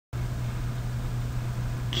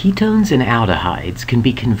Ketones and aldehydes can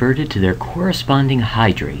be converted to their corresponding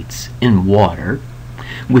hydrates in water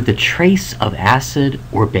with a trace of acid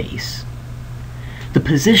or base. The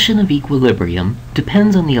position of equilibrium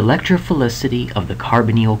depends on the electrophilicity of the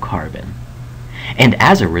carbonyl carbon, and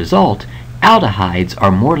as a result, aldehydes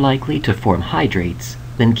are more likely to form hydrates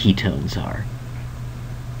than ketones are.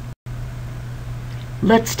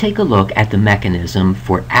 Let's take a look at the mechanism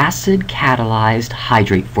for acid-catalyzed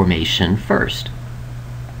hydrate formation first.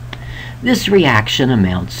 This reaction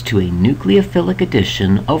amounts to a nucleophilic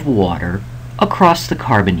addition of water across the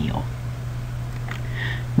carbonyl.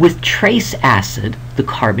 With trace acid, the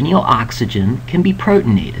carbonyl oxygen can be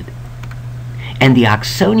protonated, and the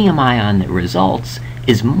oxonium ion that results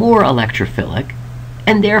is more electrophilic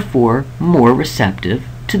and therefore more receptive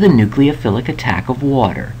to the nucleophilic attack of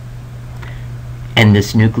water. And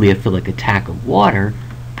this nucleophilic attack of water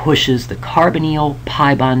pushes the carbonyl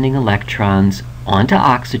pi-bonding electrons onto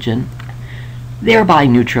oxygen, thereby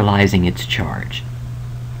neutralizing its charge.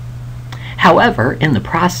 However, in the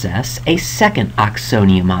process, a second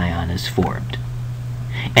oxonium ion is formed,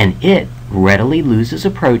 and it readily loses a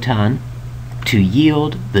proton to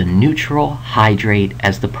yield the neutral hydrate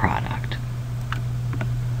as the product.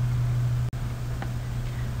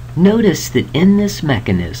 Notice that in this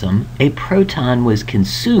mechanism, a proton was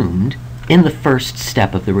consumed in the first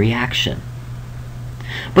step of the reaction.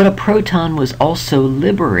 But a proton was also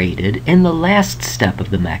liberated in the last step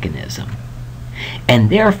of the mechanism, and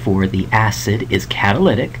therefore the acid is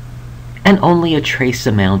catalytic and only a trace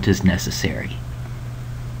amount is necessary.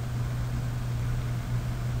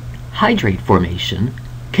 Hydrate formation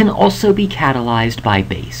can also be catalyzed by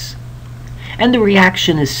base, and the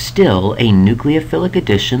reaction is still a nucleophilic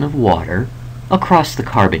addition of water across the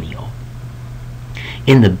carbonyl.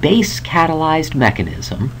 In the base-catalyzed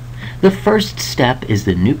mechanism, the first step is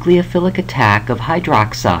the nucleophilic attack of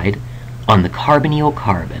hydroxide on the carbonyl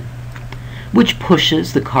carbon, which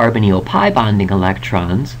pushes the carbonyl pi-bonding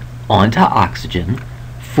electrons onto oxygen,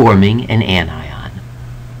 forming an anion.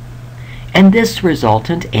 And this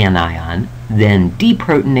resultant anion then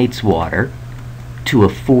deprotonates water to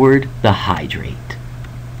afford the hydrate.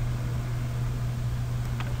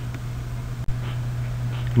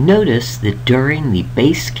 Notice that during the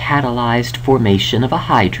base-catalyzed formation of a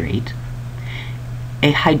hydrate,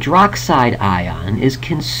 a hydroxide ion is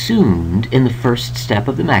consumed in the first step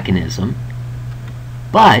of the mechanism,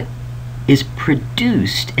 but is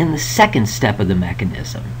produced in the second step of the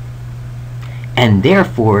mechanism, and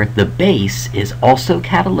therefore the base is also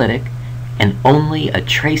catalytic and only a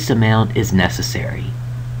trace amount is necessary.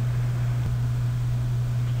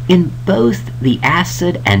 In both the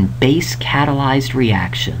acid and base-catalyzed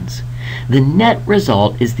reactions, the net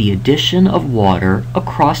result is the addition of water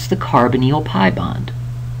across the carbonyl pi bond.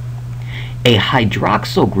 A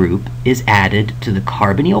hydroxyl group is added to the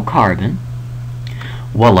carbonyl carbon,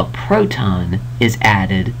 while a proton is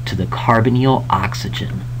added to the carbonyl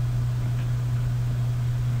oxygen.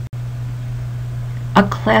 A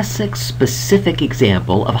classic specific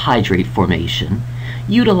example of hydrate formation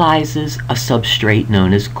utilizes a substrate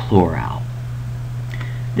known as chloral.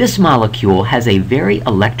 This molecule has a very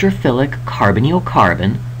electrophilic carbonyl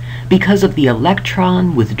carbon because of the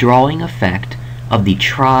electron withdrawing effect of the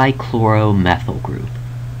trichloromethyl group.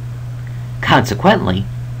 Consequently,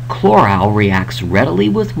 chloral reacts readily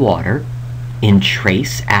with water in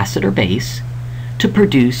trace acid or base to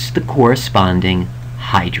produce the corresponding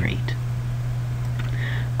hydrate.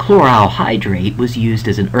 Chloral hydrate was used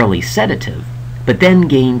as an early sedative, but then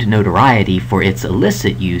gained notoriety for its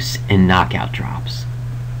illicit use in knockout drops.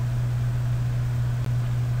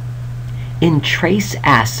 In trace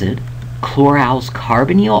acid, chloral's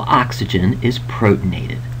carbonyl oxygen is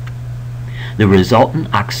protonated. The resultant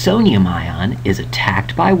oxonium ion is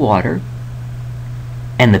attacked by water,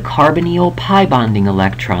 and the carbonyl pi-bonding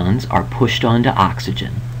electrons are pushed onto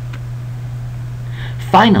oxygen.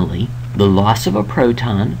 Finally, the loss of a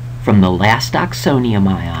proton from the last oxonium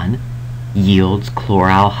ion yields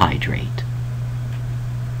chloral hydrate.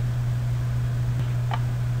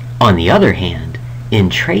 On the other hand, in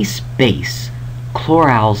trace base,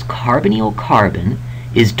 chloral's carbonyl carbon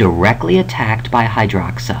is directly attacked by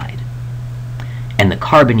hydroxide, and the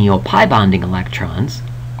carbonyl pi-bonding electrons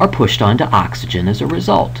are pushed onto oxygen as a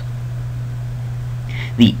result.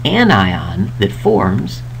 The anion that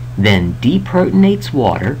forms then deprotonates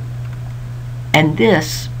water, and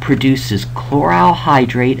this produces chloral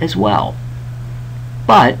hydrate as well,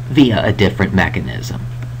 but via a different mechanism.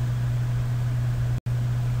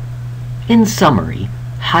 In summary,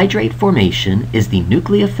 hydrate formation is the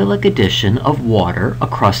nucleophilic addition of water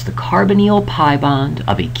across the carbonyl pi bond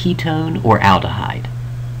of a ketone or aldehyde.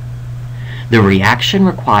 The reaction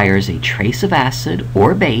requires a trace of acid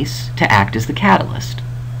or base to act as the catalyst.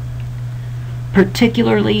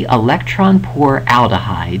 Particularly electron-poor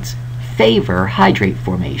aldehydes favor hydrate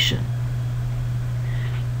formation.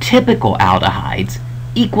 Typical aldehydes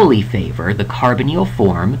equally favor the carbonyl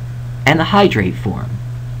form and the hydrate form.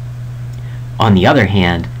 On the other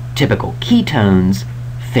hand, typical ketones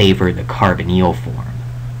favor the carbonyl form.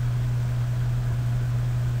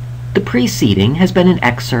 The preceding has been an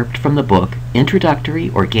excerpt from the book Introductory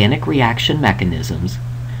Organic Reaction Mechanisms,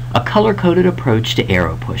 a color-coded approach to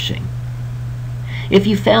arrow pushing. If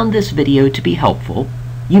you found this video to be helpful,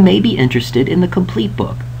 you may be interested in the complete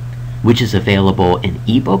book, which is available in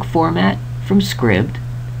ebook format from Scribd,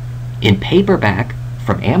 in paperback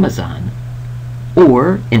from Amazon,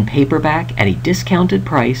 or in paperback at a discounted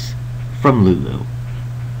price from Lulu.